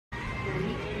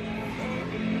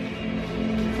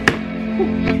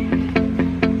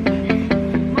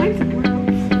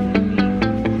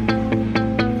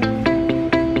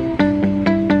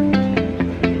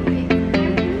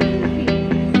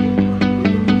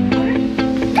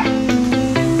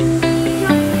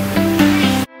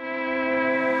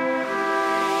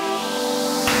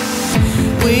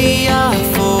We are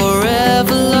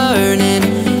forever learning,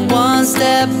 one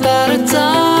step at a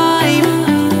time.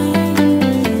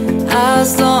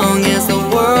 As long as the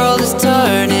world is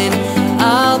turning,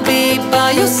 I'll be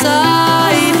by your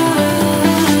side.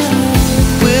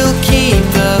 We'll keep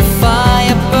the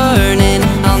fire burning,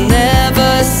 I'll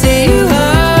never see you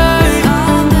hurt.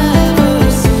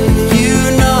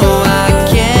 You know I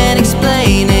can't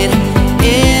explain it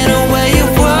in a way of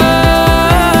words.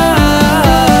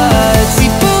 We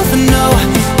both know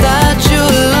that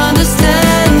you'll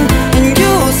understand, and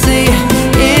you'll see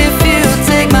if you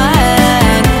take my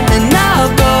hand, and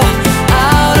I'll go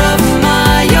out of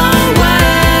my own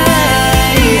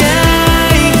way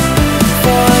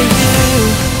for you.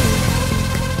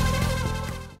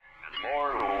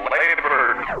 More labor.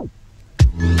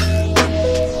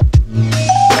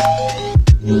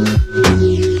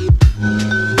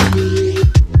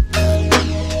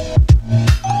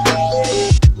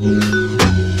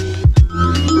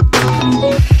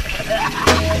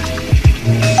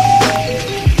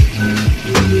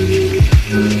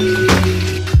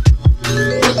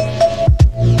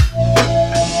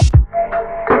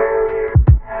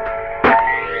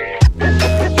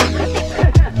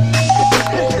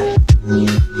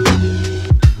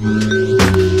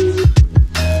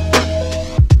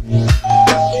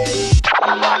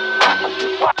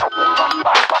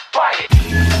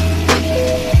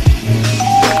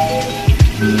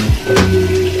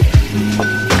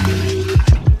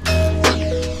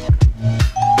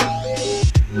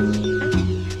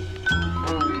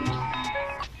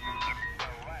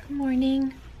 Good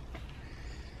morning.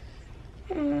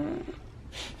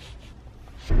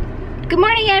 Good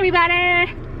morning,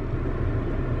 everybody.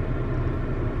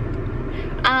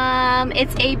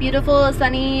 It's a beautiful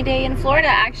sunny day in Florida.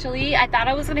 Actually, I thought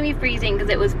it was gonna be freezing because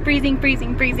it was freezing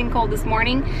cold this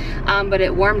morning, but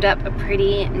it warmed up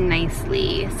pretty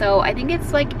nicely. So I think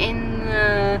it's like in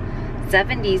the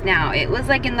 70s now. It was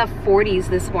like in the 40s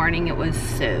this morning. It was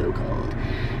so cold.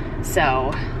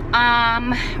 So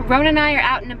Rona and I are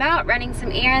out and about running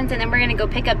some errands, and then we're gonna go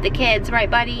pick up the kids, right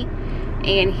buddy?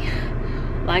 And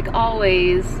like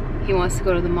always, he wants to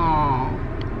go to the mall.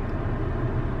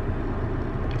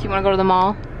 Do you want to go to the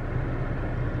mall?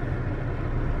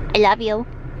 I love you.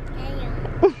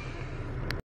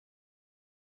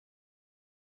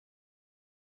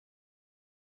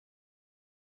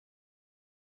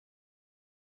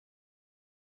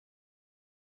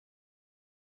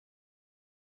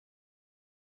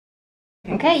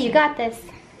 Okay, you got this.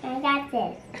 I got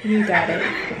this. You got it.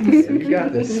 You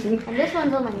got this. And this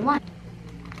one's only one.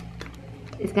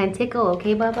 It's gonna tickle,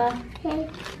 okay, Bubba? Okay.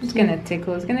 It's gonna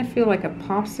tickle. It's gonna feel like a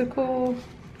popsicle.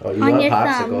 Oh, you On love your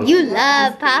popsicles. thumb. You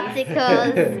love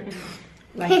popsicles.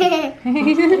 Like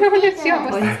It's yours.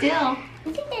 Hold still.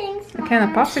 What kind of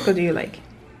popsicle do you like?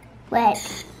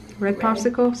 Wet. Red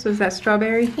popsicle? So is that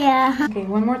strawberry? Yeah. Okay,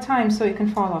 one more time so it can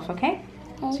fall off, okay?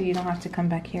 So you don't have to come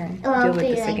back here and deal with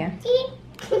this again.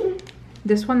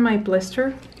 This one might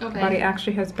blister, Okay. but it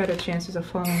actually has better chances of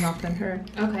falling off than her.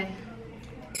 Okay.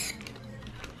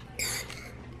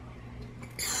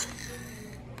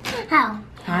 How?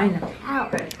 I know. How?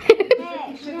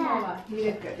 You should fall off. You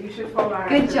did good. You should fall off.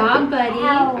 Good job, buddy.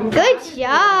 Good job.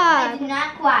 I did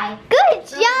not cry. Good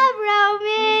job,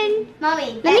 Roman.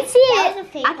 Mommy, let me see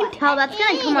it. I can tell that's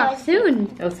gonna come off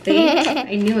soon. Oh, fake?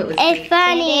 I knew it was It's fake.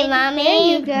 funny, Mommy.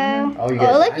 There you go. Oh,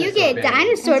 Oh, look, you get a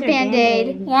dinosaur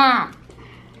band-aid. Yeah.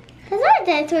 That's not a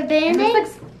dinosaur band-aid.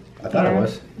 I thought it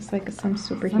was. It's like some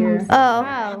superhero. Oh.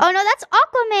 Oh, no, that's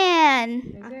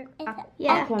Aquaman. Is it?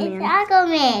 Yeah, it's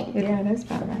Aquaman. Yeah, it is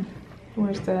Batman.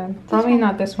 Where's the... Probably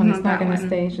not this one. It's Not not that going to one.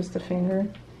 stay. It's just a finger.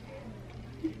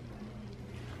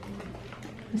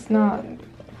 It's not...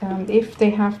 if they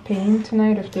have pain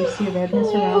tonight, or if they see redness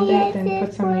around it, then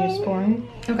put some Neosporin,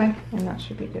 Okay. and that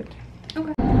should be good.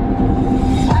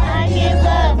 I give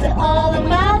love to all of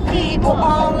my people.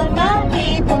 All of my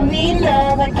people need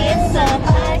love. I give some.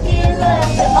 I give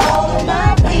love to all of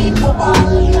my people. All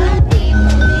of my people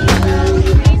need love.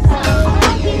 I give some.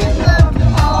 I give love to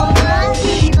all of my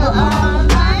people. All of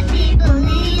my people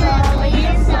need love. I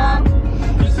give some.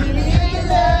 Cause you really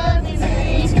love me.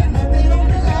 Got nothing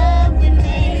but love with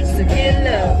me. So give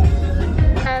love.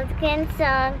 Love can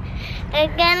song. I'm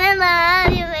gonna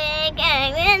love you.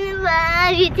 I'm gonna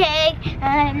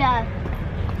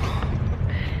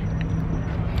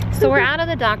So we're out of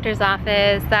the doctor's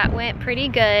office. That went pretty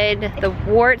good. The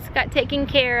warts got taken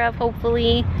care of,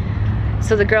 hopefully.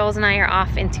 So the girls and I are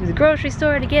off into the grocery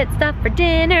store to get stuff for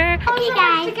dinner. Okay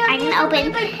guys, I'm gonna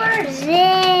open this.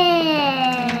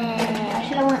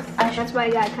 That's why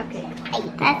I got a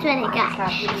cupcake. That's what I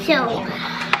got. So,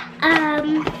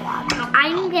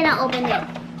 I'm gonna open it.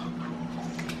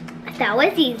 That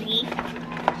was easy.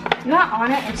 Not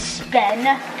on it, it's spin.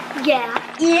 Yeah.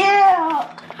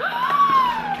 Yeah.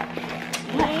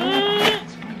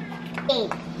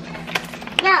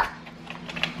 No.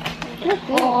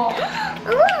 Ooh,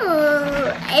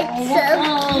 it's so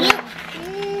cute.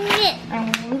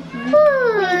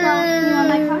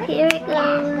 Ooh, here it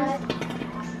goes.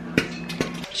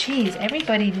 Jeez,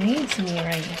 everybody needs me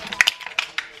right now.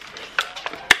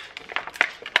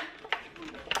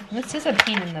 This is a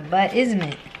pain in the butt, isn't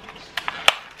it?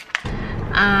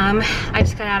 I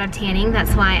just got out of tanning.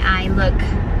 That's why I look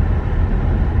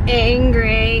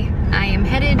angry. I am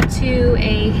headed to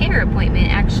a hair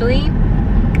appointment, actually.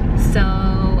 So,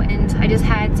 and I just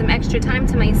had some extra time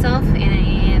to myself,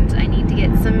 and I need to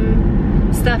get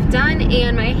some stuff done,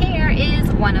 and my hair is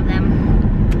one of them.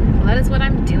 So that is what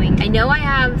I'm doing. I know I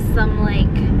have some like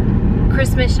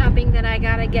Christmas shopping that I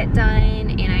gotta get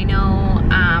done, and I know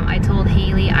I told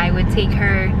Haley I would take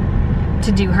her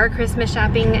to do her Christmas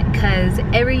shopping, because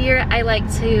every year I like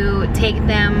to take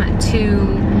them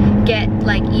to get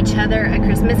like each other a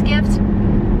Christmas gift.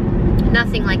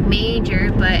 Nothing like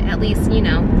major, but at least, you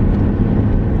know,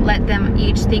 let them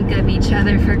each think of each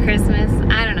other for Christmas.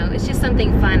 I don't know, it's just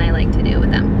something fun I like to do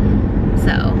with them.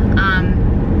 So,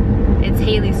 it's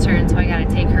Haley's turn, so I gotta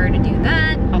take her to do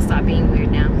that. I'll stop being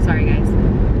weird now, sorry guys.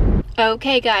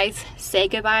 Okay guys, say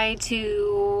goodbye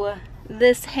to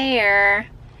this hair.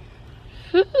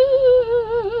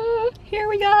 Here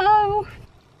we go.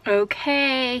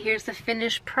 Okay, here's the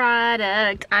finished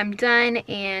product. I'm done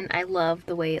and I love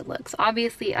the way it looks.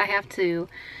 Obviously I have to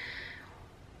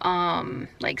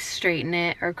like straighten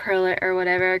it or curl it or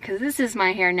whatever, because this is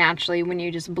my hair naturally. When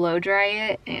you just blow dry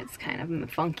it, it's kind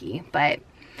of funky, but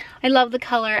I love the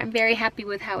color. I'm very happy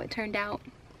with how it turned out.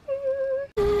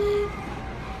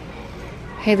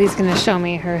 Haley's gonna show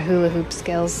me her hula hoop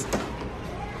skills.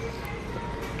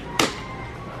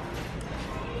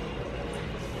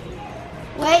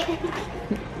 Wait.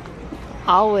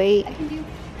 I'll wait. I can do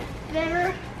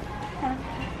better.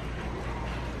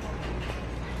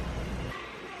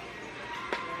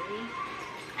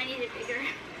 I need it bigger.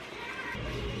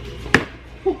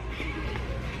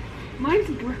 Mine's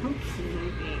broken.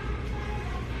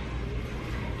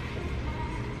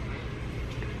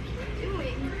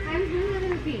 Doing. I'm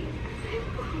gonna be.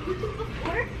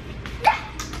 Before. I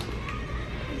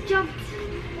jumped.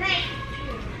 Right.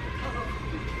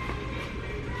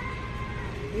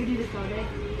 You do this all day.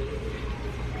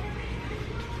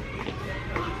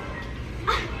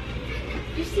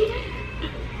 You see that?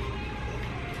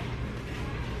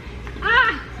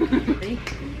 Ah!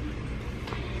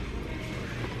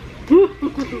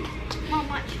 Mom,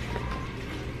 watch.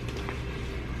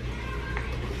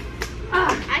 I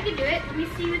can do it. Let me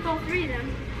see with all three of them.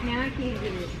 Yeah, I can't do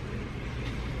it.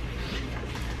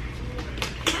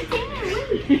 I can't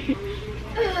wait.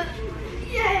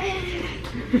 Yay!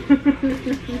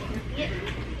 Yep.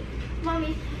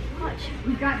 Mommy, watch.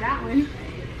 You got that one.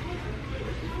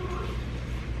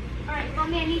 Alright,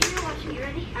 Mommy, I need you to watch me.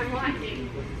 Ready? I'm watching.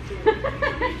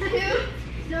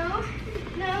 2. No.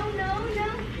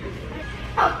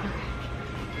 Oh.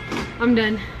 I'm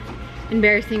done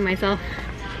embarrassing myself.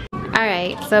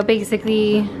 Alright, so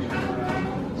basically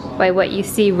by what you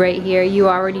see right here, you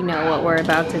already know what we're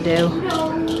about to do.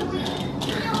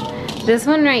 This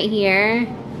one right here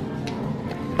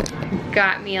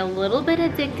got me a little bit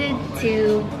addicted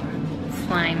to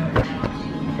slime.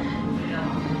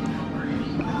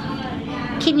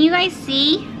 Can you guys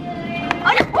see?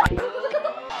 Oh no! Are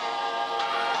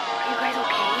you guys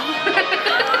okay?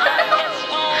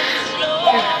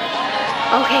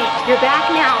 Okay, you're back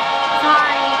now.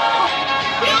 Sorry.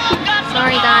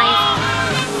 Sorry guys.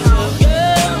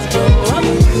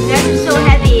 They're so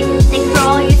heavy. Thanks for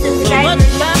all your subscribers.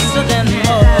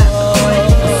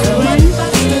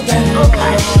 Oh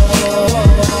gosh.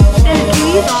 Can we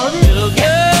use all of this?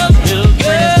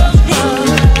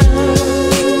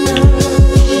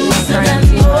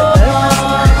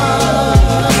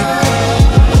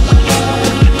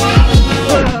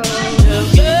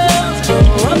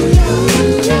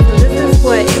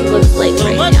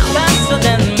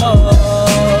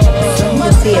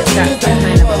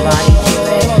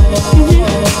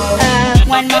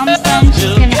 When mom's done,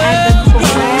 she's gonna add the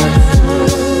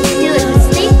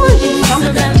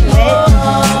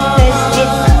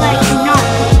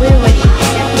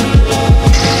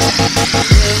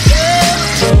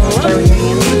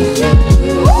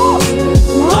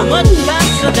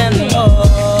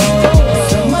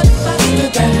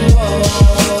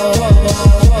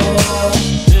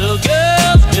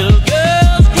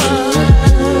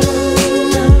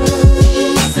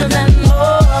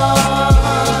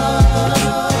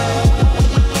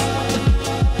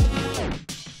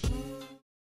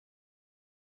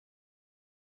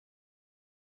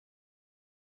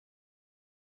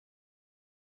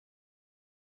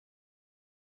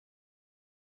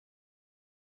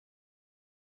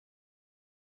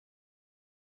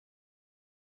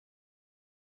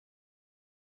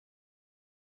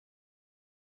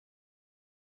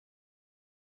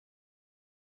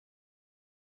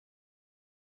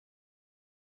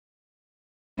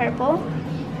Purple.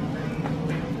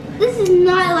 This is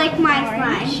not like my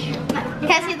slime.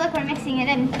 Cassie, look, we're mixing it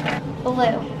in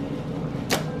blue.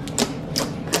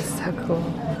 So cool.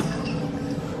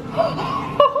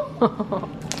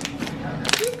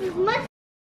 This is much